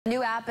The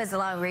new app is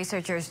allowing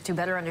researchers to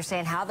better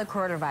understand how the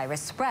coronavirus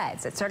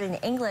spreads. It started in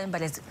England,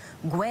 but as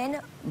Gwen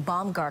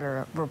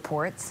Baumgartner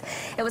reports,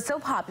 it was so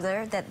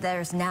popular that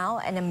there's now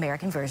an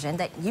American version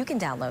that you can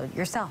download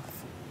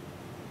yourself.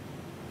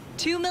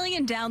 2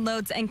 million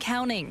downloads and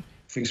counting.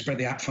 If we can spread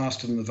the app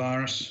faster than the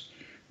virus,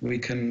 we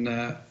can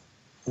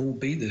all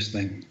beat this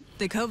thing.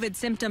 The COVID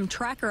symptom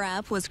tracker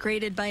app was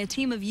created by a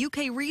team of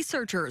UK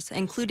researchers,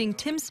 including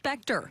Tim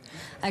Spector.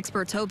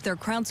 Experts hope their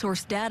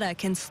crowdsourced data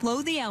can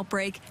slow the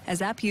outbreak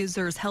as app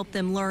users help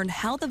them learn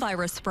how the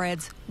virus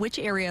spreads, which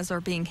areas are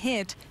being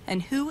hit,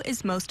 and who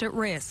is most at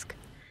risk.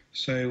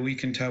 So we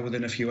can tell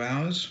within a few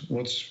hours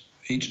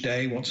each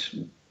day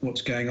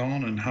what's going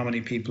on and how many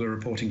people are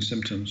reporting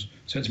symptoms.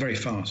 So it's very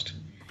fast.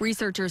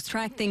 Researchers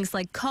track things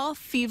like cough,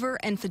 fever,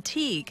 and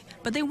fatigue,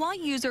 but they want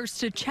users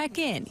to check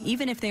in,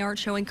 even if they aren't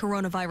showing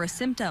coronavirus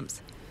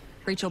symptoms.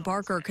 Rachel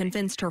Barker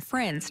convinced her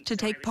friends to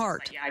take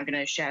part. I'm going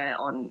to share it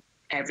on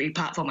every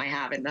platform I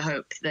have in the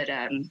hope that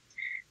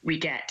we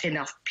get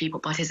enough people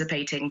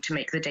participating to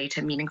make the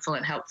data meaningful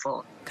and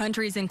helpful.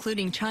 Countries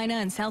including China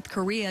and South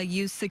Korea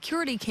use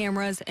security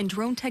cameras and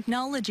drone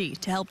technology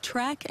to help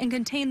track and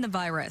contain the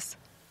virus.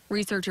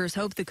 Researchers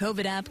hope the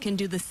COVID app can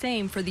do the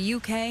same for the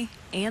UK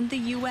and the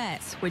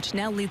US, which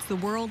now leads the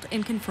world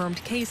in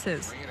confirmed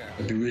cases.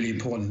 It'd be really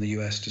important in the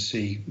US to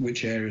see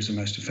which areas are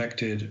most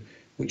affected,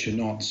 which are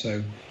not,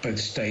 so both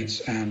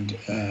states and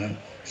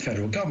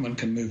federal government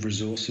can move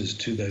resources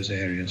to those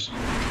areas.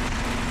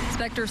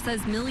 Spector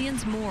says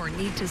millions more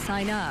need to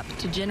sign up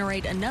to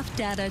generate enough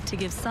data to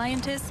give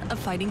scientists a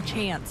fighting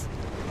chance.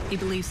 He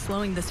believes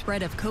slowing the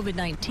spread of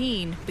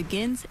COVID-19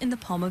 begins in the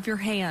palm of your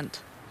hand.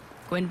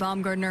 Gwen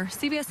Baumgartner,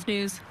 CBS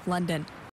News, London.